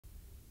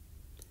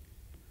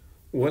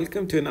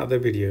Welcome to another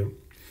video.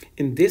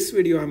 In this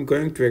video, I'm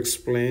going to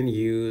explain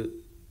you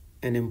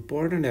an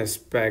important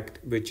aspect,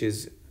 which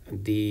is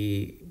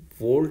the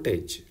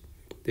voltage,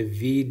 the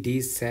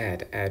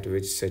VD at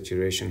which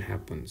saturation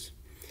happens.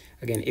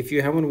 Again, if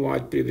you haven't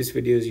watched previous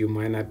videos, you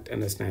might not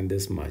understand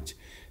this much.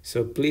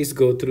 So please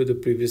go through the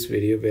previous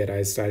video where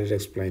I started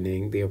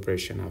explaining the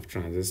operation of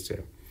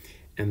transistor.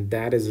 And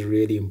that is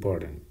really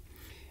important.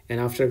 And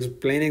after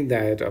explaining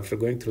that, after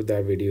going through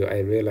that video,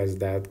 I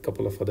realized that a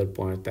couple of other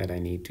points that I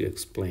need to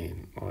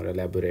explain or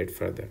elaborate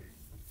further.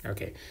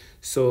 Okay,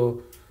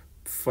 so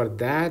for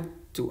that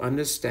to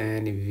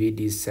understand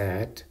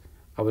VDSAT,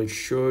 I will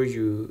show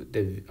you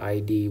the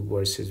ID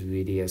versus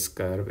VDS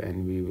curve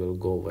and we will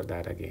go over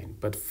that again.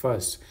 But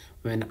first,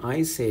 when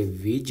I say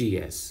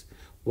VGS,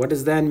 what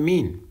does that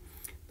mean?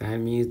 That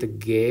means the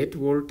gate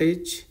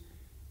voltage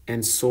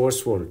and source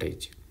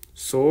voltage.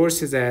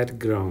 Source is at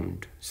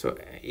ground, so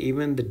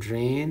even the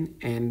drain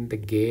and the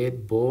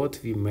gate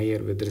both we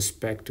measure with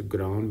respect to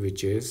ground,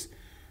 which is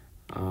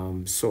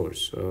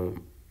source.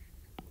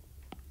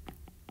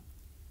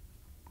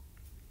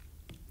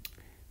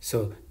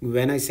 So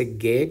when I say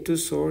gate to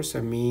source,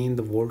 I mean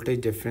the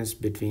voltage difference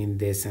between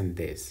this and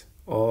this,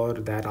 or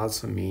that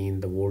also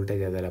means the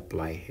voltage that I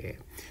apply here.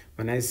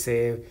 When I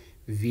say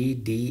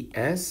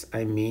VDS,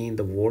 I mean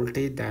the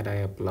voltage that I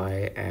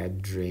apply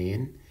at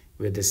drain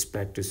with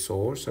respect to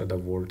source, or the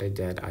voltage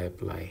that I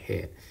apply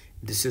here.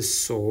 This is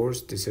source,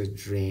 this is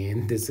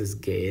drain, this is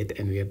gate,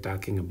 and we are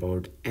talking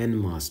about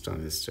NMOS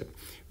transistor.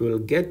 We will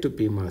get to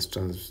PMOS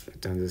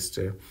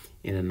transistor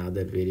in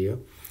another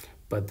video,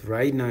 but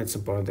right now it's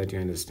important that you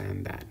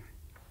understand that.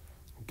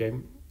 Okay,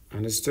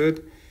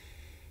 understood?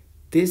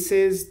 This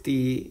is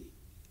the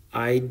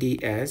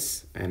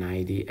IDS, and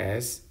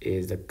IDS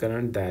is the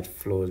current that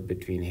flows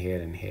between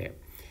here and here.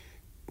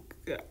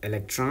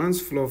 Electrons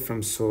flow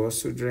from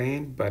source to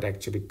drain, but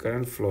actually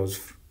current flows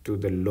to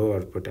the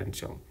lower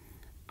potential,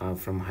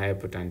 from higher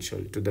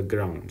potential to the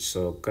ground.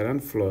 So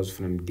current flows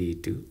from D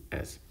to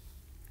S.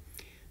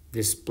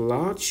 This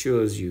plot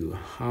shows you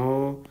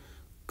how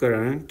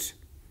current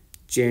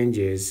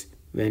changes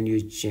when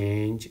you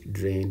change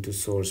drain to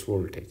source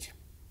voltage.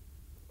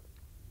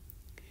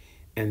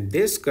 And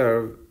this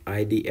curve,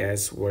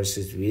 IDS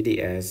versus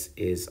VDS,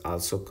 is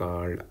also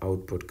called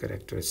output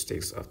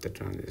characteristics of the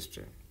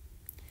transistor.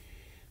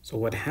 So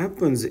what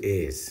happens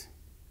is,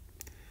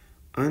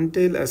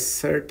 until a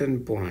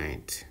certain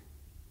point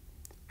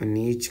on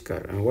each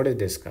curve, and what is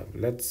this curve?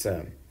 Let's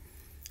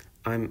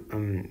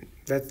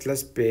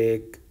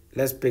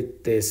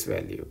pick this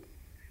value,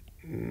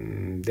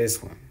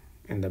 this one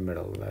in the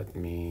middle. Let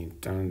me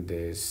turn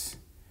this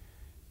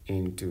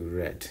into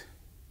red.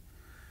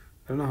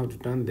 I don't know how to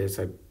turn this.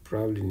 I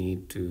probably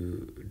need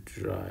to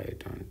draw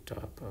it on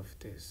top of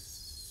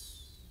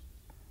this.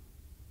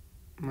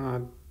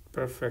 Not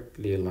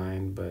perfectly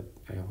aligned, but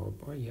I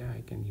hope. Oh yeah,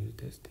 I can use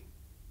this thing.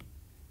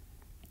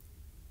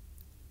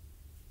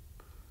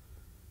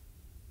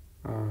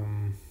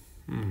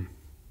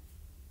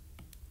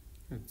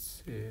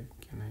 Let's see.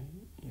 Can I?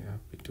 Yeah,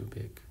 be too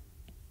big.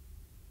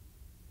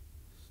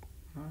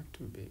 Not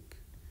too big.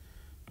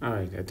 All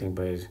right, I think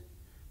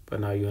but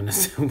now you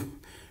understand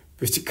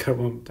which curve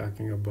I'm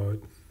talking about.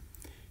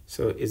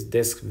 So it's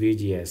this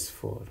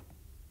VGS4.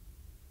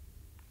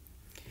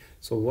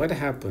 So what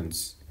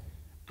happens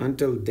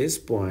until this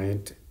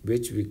point,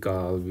 which we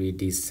call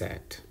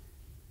VDSAT?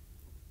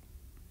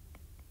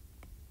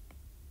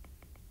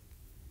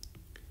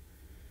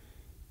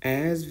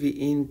 As we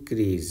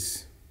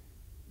increase,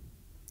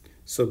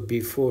 so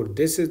before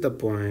this is the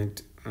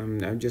point,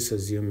 I'm just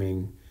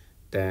assuming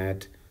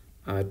that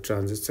a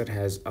transistor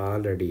has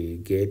already,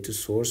 gate to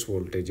source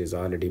voltage is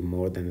already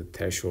more than the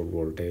threshold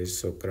voltage,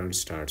 so current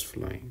starts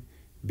flowing.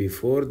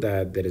 Before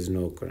that, there is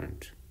no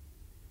current.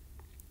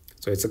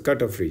 So it's a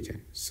cutoff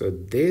region. So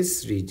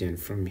this region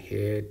from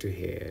here to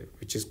here,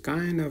 which is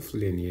kind of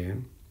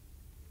linear,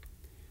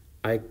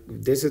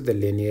 this is the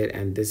linear,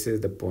 and this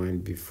is the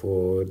point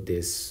before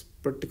this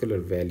particular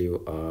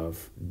value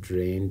of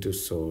drain to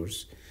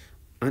source.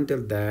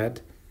 Until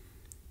that,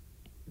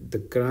 the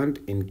current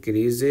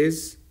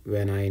increases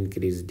when I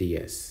increase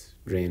DS,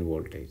 drain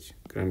voltage.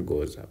 Current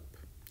goes up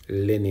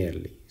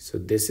linearly. So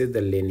this is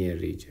the linear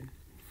region.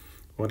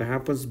 What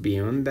happens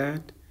beyond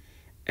that?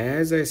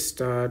 As I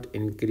start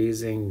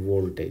increasing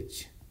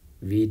voltage,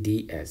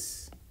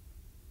 VDS,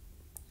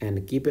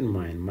 and keep in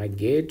mind, my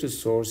gate to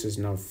source is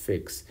now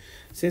fixed.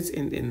 Since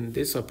in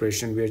this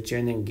operation, we are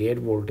changing gate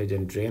voltage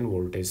and drain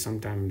voltage,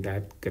 sometimes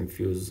that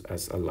confuses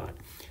us a lot.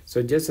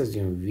 So just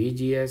assume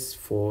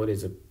VGS4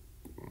 is a,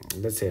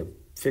 let's say, a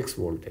fixed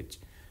voltage,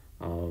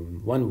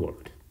 1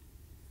 volt.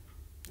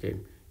 Okay,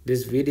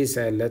 this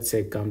VDS, let's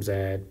say, comes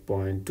at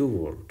 0.2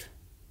 volt.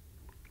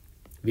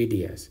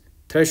 VDS,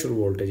 threshold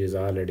voltage is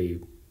already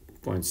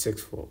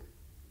 0.64.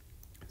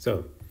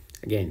 So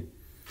again,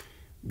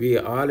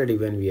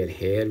 when we are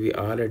here, we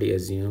already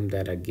assume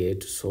that a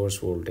gate source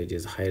voltage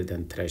is higher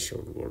than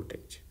threshold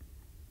voltage.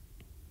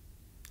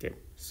 Okay,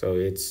 so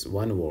it's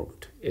 1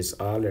 volt. It's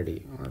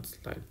already, let's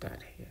like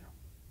that here.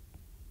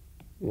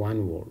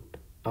 1 volt.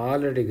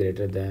 already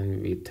greater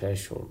than V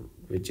threshold,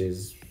 which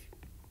is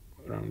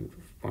around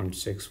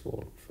 0.64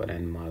 for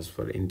NMOS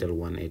for Intel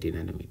 180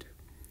 nanometer.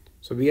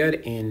 So we are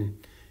in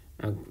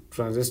a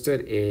transistor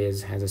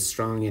has a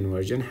strong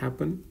inversion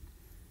happen,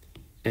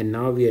 and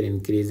now we are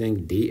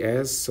increasing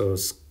DS, so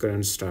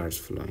current starts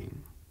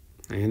flowing.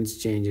 Hence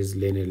changes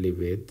linearly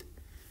with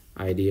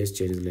IDS,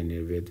 changes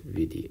linear with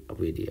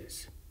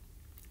VDS.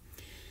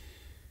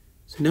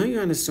 So now you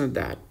understand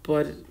that,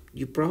 but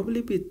you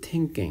probably be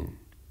thinking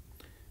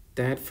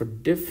that for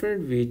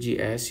different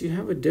VGS you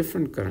have a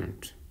different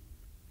current.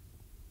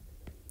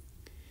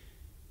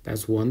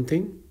 That's one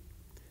thing.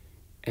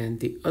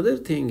 And the other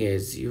thing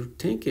is, you're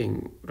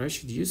thinking,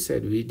 Rashid, you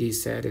said VD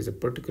sat is a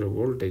particular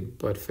voltage,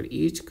 but for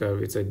each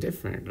curve it's a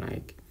different.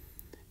 Like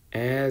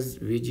as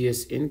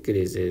VGS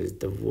increases,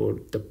 the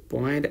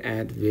point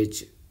at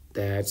which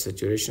that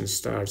saturation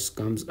starts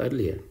comes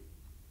earlier.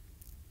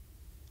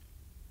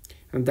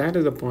 And that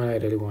is the point I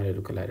really wanted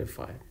to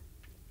clarify.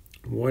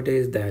 What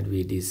is that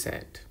VD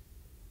sat?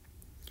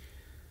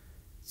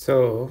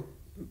 So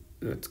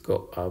let's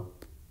go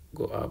up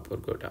or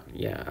go down.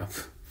 Yeah,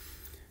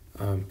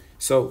 up.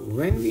 So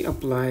when we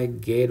apply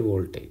gate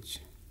voltage,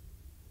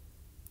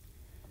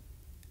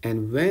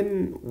 and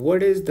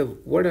what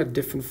are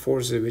different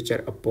forces which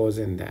are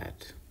opposing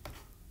that?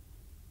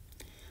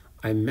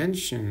 I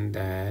mentioned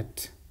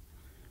that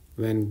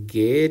when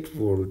gate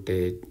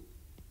voltage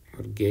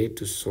or gate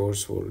to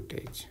source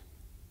voltage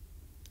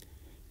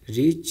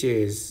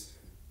reaches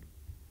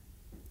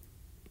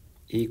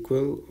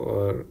equal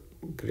or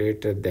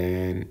greater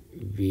than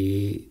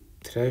V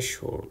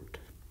threshold,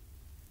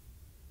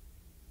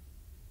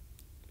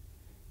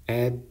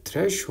 at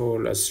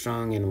threshold a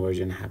strong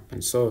inversion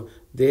happens. So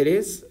there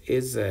is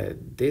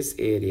this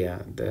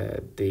area,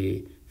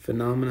 the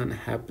phenomenon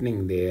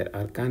happening there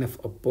are kind of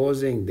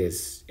opposing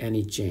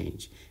any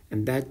change,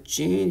 and that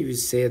change, we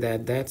say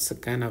that that's a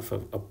kind of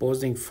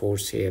opposing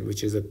force here,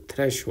 which is a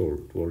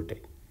threshold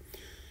voltage.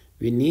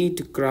 We need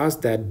to cross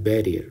that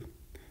barrier.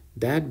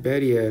 That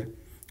barrier,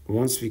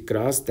 once we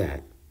cross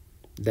that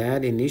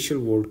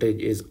initial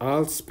voltage is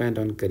all spent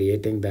on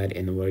creating that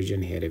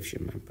inversion here, if you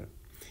remember.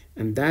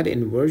 And that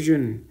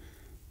inversion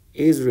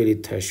is really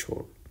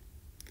threshold.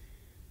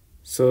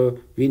 So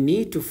we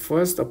need to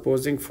first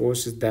opposing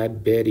forces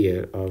that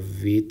barrier of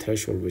V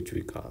threshold, which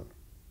we call.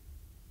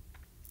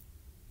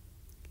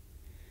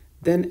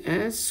 Then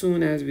as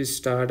soon as we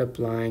start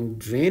applying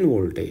drain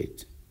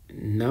voltage,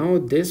 now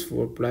this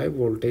apply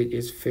voltage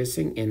is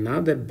facing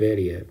another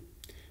barrier,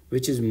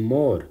 which is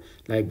more.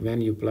 Like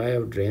when you apply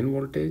a drain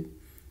voltage,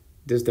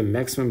 this is the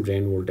maximum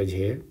drain voltage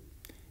here.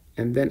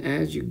 And then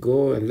as you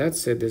go, and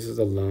let's say this is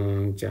a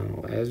long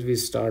channel, as we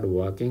start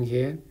walking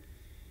here,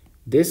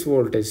 this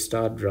voltage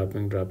start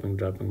dropping,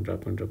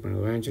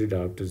 eventually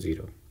drop to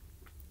 0.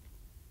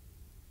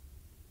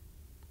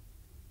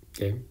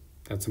 Okay,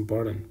 that's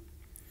important.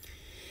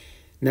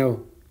 Now,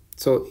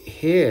 so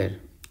here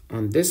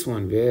on this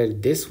one, where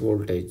this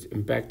voltage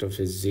impact of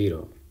is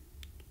 0,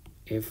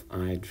 if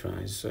I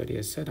try, sorry,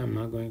 I said I'm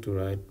not going to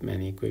write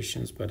many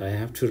equations, but I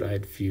have to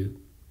write few.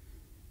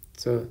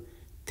 So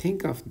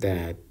think of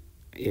that.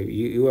 If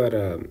you are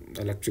an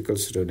electrical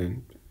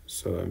student,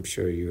 so I'm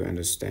sure you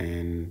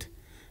understand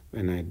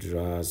when I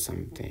draw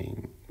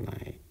something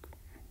like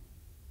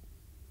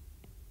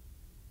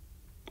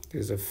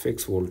there's a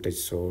fixed voltage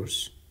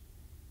source.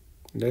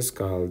 Let's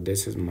call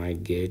this is my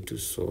gate to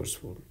source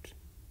voltage,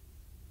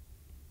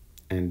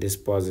 and this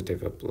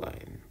positive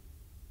applied.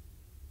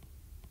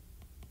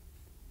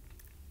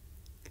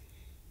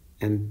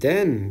 And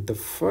then the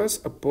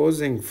first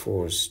opposing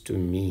force to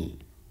me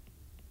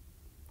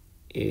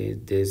is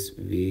this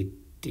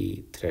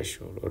VT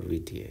threshold or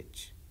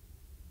VTH.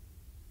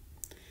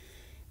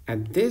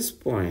 At this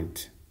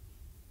point,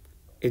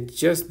 it's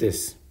just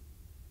this.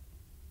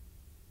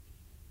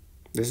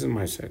 This is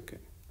my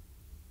circuit.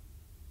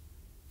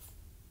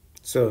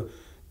 So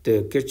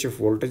the Kirchhoff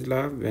voltage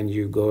law, when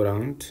you go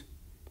around,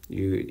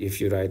 if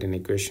you write an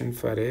equation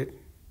for it,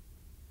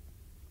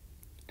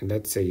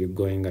 let's say you're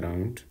going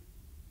around.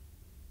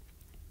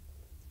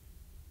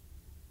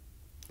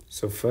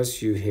 So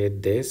first you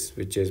hit this,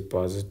 which is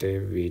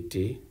positive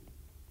VT.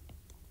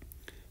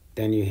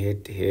 Then you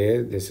hit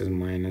here, this is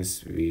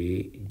minus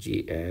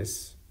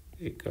VGS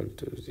equal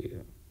to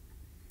 0.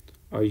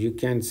 Or you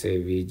can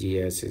say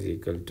VGS is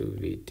equal to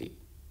VT.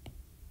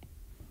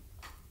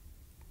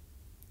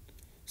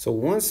 So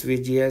once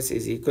VGS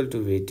is equal to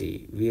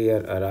VT, we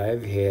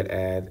arrive here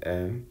at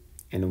an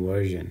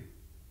inversion,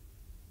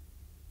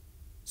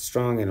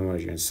 strong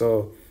inversion.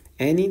 So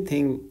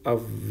anything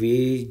of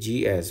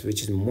VGS,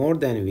 which is more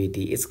than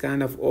VT, it's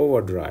kind of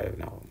overdrive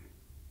now.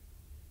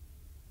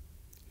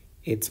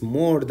 It's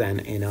more than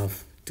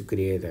enough to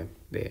create a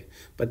there.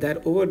 But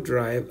that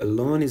overdrive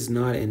alone is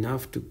not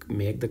enough to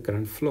make the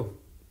current flow.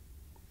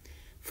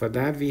 For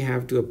that, we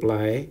have to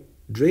apply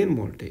drain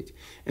voltage.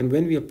 And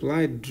when we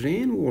apply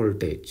drain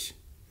voltage,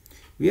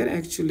 we are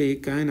actually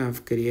kind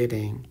of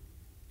creating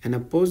an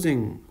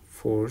opposing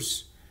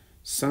force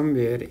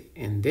somewhere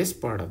in this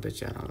part of the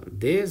channel.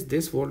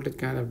 This voltage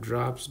kind of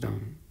drops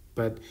down.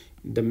 but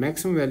the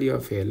maximum value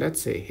of here,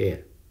 let's say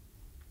here,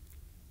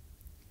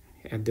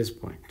 at this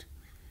point,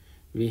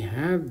 we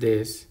have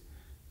this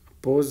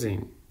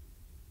opposing.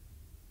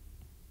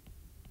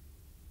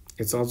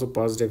 It's also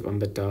positive on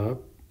the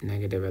top,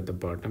 negative at the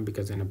bottom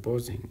because an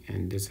opposing,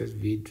 and this is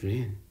V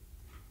drain.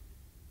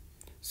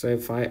 So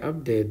if I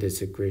update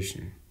this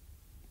equation,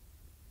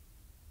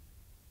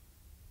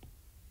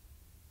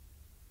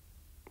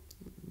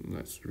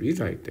 let's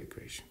rewrite the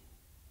equation.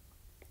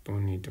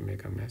 Don't need to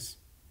make a mess.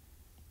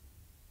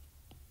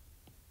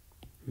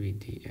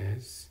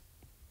 VDS,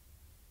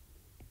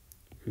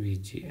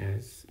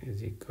 VGS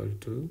is equal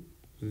to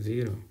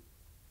 0.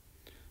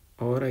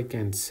 Or I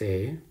can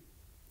say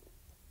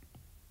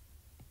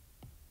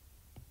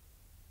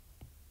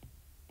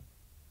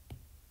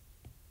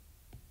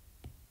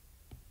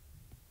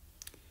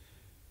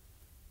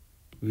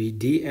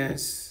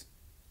VDS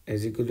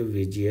is equal to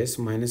VGS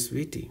minus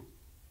VT.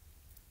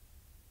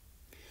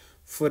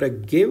 For a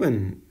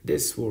given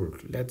this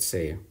volt, let's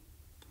say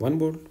 1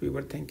 volt we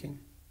were thinking.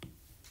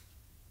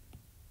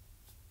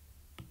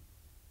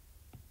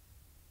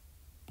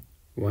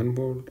 1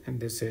 volt, and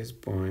this is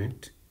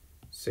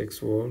 0.6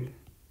 volt,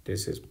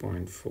 this is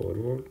 0.4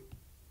 volt.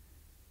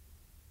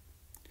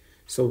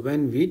 So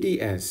when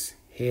VDS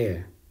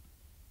here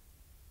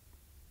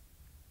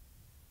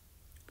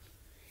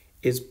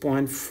is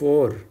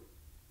 0.4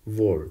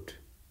 volt,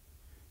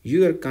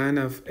 you are kind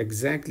of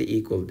exactly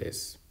equal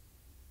this.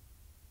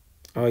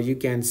 Or you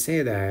can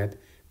say that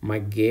my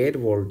gate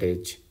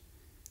voltage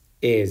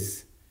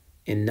is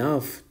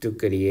enough to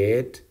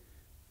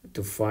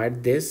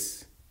fight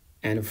this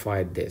and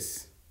fight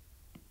this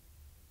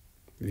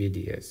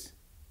VDS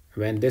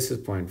when this is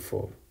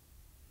 0.4.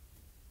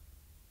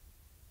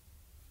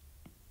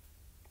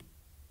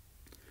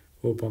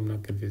 Hope I'm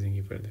not confusing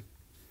you further.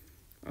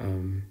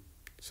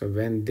 So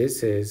when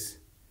this is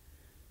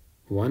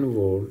 1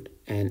 volt,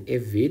 and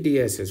if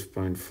VDS is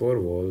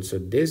 0.4 volts, so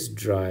this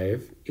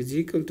drive is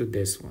equal to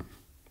this one.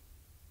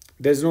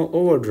 There's no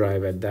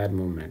overdrive at that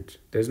moment.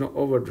 There's no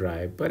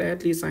overdrive, but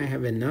at least I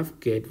have enough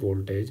gate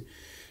voltage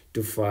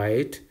to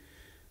fight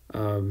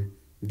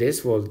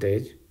this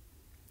voltage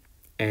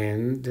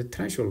and the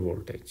threshold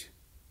voltage.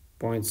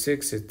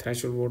 0.6 is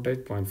threshold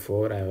voltage,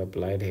 0.4 I have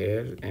applied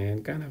here,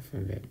 and kind of.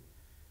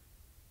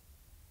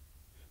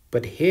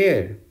 But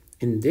here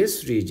in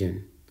this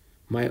region,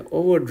 my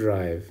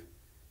overdrive,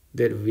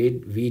 that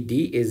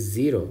VD is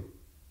 0.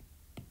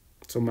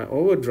 So my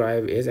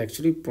overdrive is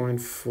actually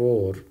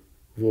 0.4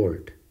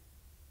 volt.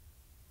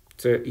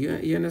 So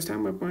you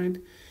understand my point?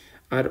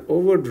 Our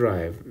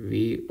overdrive,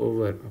 V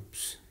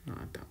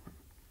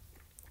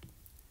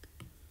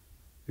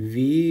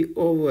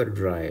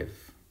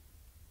overdrive,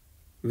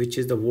 which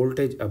is the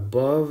voltage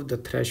above the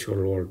threshold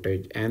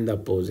voltage and the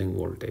opposing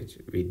voltage,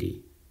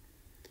 VD,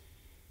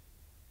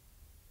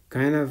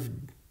 kind of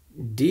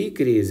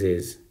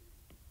decreases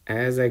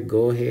as I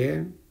go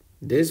here.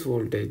 This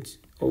voltage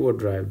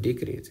overdrive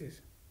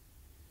decreases.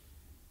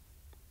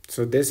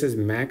 So this is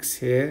max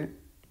here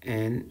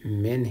and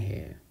min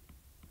here.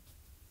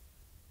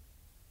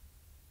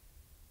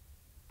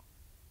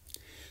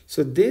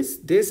 So this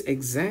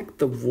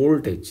exact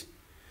voltage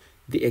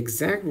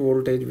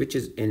which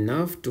is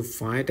enough to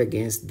fight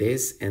against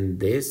this and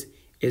this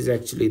is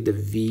actually the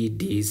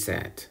VD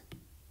set.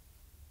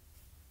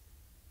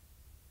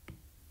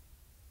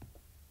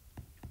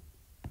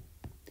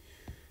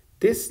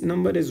 This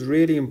number is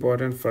really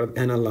important for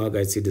analog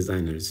IC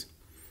designers.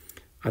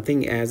 I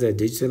think as a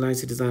digital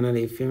IC designer,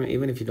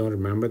 even if you don't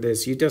remember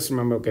this, you just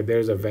remember, okay,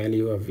 there's a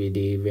value of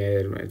VD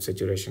where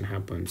saturation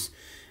happens.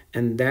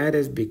 And that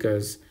is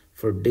because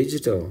for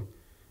digital,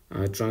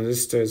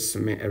 transistors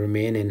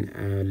remain in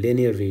a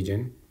linear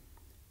region.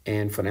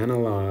 And for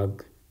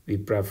analog, we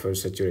prefer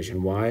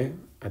saturation. Why?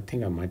 I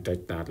think I might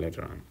touch that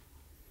later on.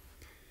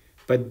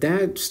 But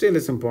that still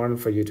is important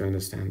for you to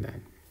understand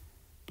that.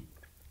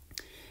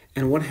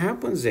 And what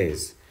happens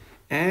is,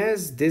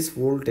 as this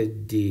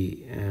voltage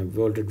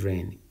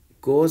drain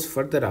goes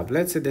further up,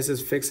 let's say this is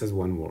fixed as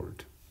 1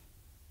 volt.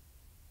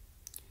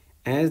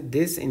 As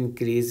this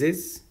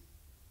increases,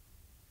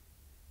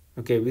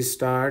 okay, we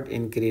start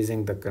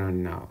increasing the current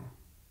now,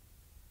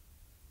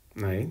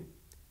 right?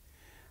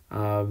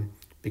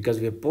 Because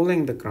we are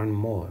pulling the current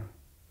more.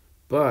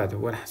 But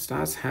what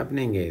starts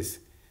happening is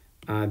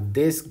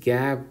this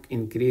gap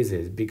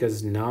increases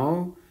because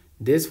now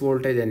this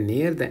voltage, and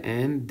near the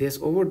end, this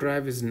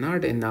overdrive is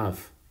not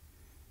enough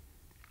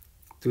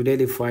to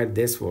really fight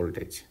this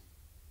voltage.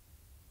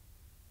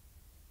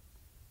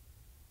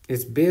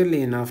 It's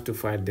barely enough to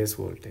fight this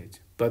voltage,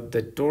 but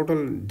the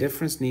total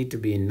difference need to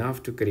be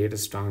enough to create a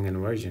strong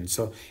inversion.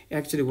 So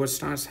actually what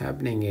starts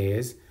happening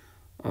is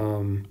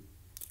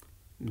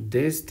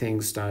this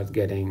thing starts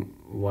getting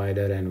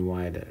wider and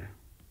wider,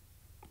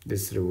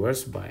 this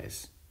reverse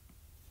bias.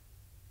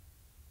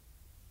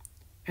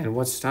 And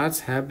what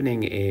starts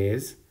happening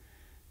is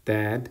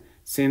that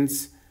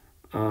since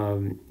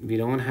we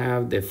don't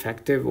have the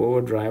effective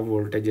overdrive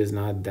voltage is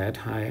not that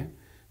high,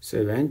 so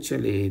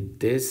eventually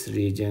this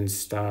region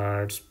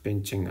starts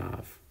pinching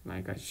off.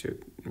 Like I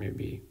should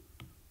maybe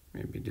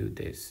maybe do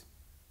this,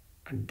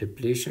 a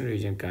depletion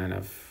region kind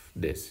of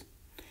this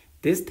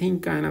thing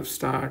kind of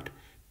start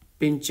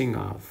pinching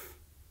off.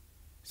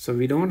 So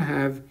we don't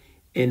have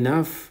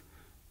enough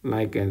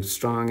like a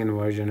strong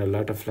inversion, a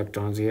lot of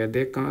electrons here.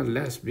 They count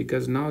less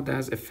because now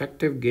that's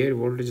effective gate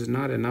voltage is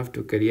not enough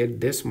to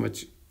create this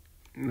much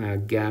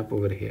gap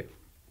over here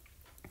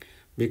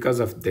because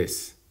of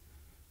this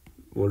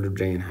voltage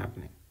drain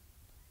happening.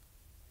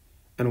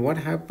 And what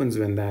happens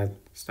when that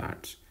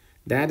starts?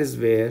 That is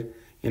where,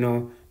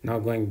 now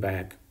going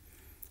back,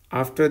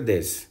 after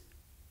this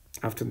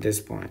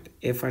point,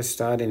 if I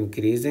start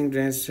increasing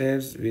drain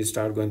stress, we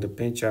start going to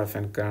pinch off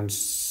and current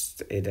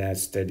it at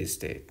steady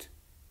state.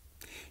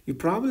 You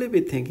probably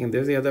be thinking,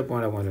 there's the other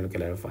point I wanted to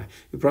clarify.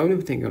 You probably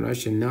be thinking,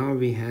 Russian, now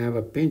we have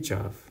a pinch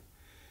off.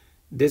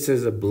 This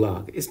is a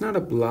block. It's not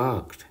a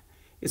blocked.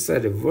 It's a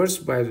reverse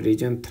bias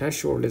region.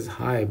 Threshold is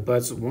high,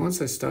 but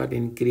once I start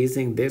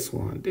increasing this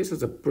one, this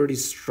is a pretty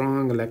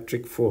strong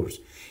electric force.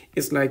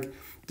 It's like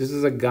this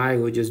is a guy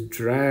who just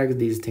drags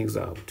these things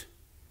out.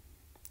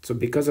 So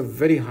because of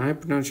very high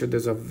potential,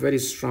 there's a very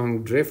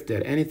strong drift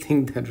there.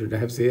 Anything that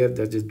drives here,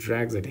 that just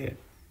drags it here.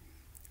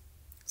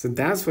 So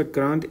that's what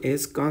current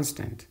is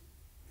constant.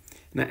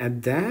 Now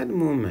at that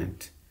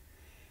moment,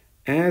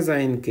 as I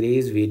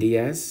increase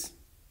VDS,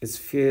 it's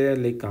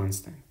fairly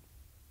constant.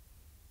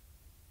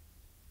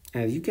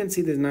 As you can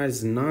see,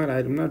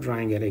 I'm not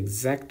drawing an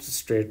exact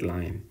straight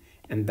line.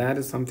 And that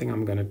is something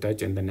I'm going to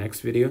touch in the next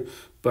video.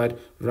 But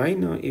right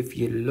now, if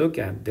you look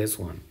at this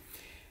one,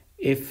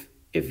 if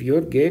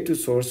your gate to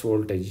source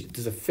voltage,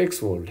 there's a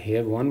fixed volt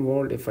here, 1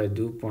 volt, if I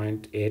do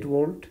 0.8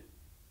 volt,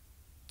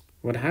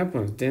 what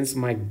happens? Since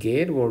my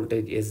gate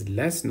voltage is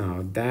less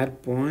now,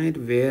 that point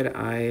where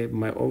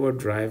my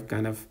overdrive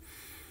kind of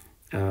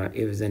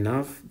is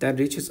enough, that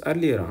reaches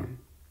earlier on.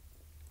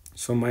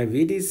 So my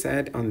VD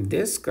set on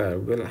this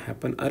curve will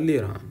happen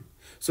earlier on.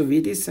 So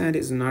VD set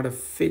is not a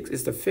fix,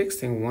 it's the fixed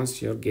thing once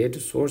your gate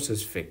to source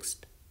is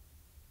fixed.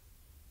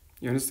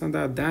 You understand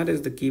that? That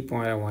is the key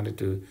point I wanted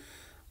to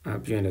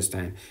help you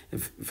understand.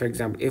 For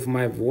example, if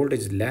my voltage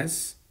is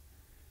less,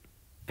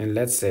 and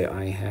let's say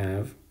I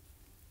have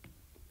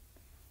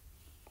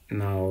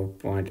now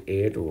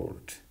 0.8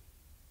 volt,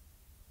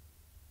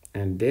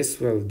 and this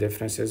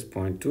difference is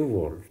 0.2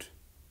 volt,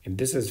 and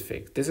this is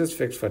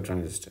fixed for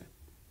transistor.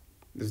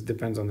 This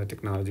depends on the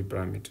technology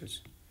parameters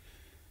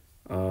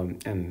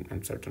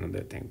and certain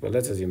other things, but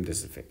let's assume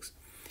this is fixed.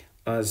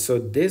 So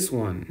this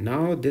one,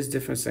 now this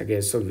difference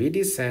again, so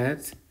VD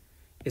set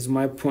is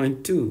my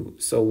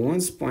 0.2. So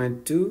once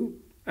 0.2,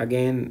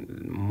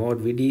 again, more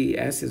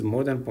VDS is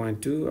more than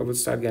 0.2, I will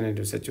start getting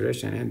into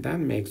saturation, and that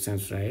makes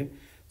sense, right?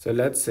 So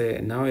let's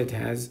say now it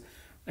has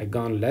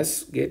gone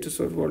less gate to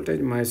source voltage,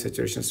 my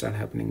saturation start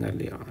happening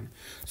early on.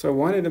 So I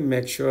wanted to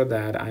make sure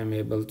that I'm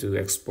able to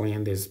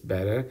explain this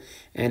better.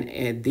 And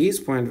at this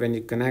point, when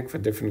you connect for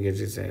different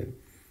gates,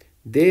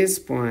 this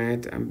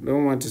point, I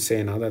don't want to say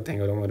another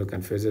thing, I don't want to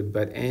confuse it,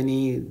 but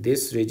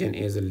this region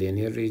is a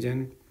linear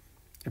region,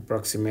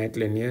 approximate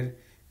linear,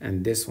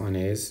 and this one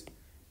is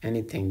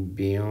anything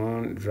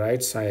beyond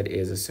right side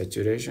is a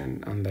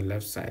saturation, on the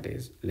left side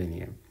is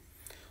linear.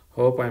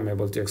 Hope I'm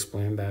able to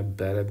explain that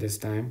better this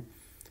time.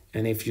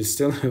 And if you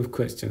still have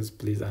questions,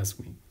 please ask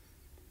me.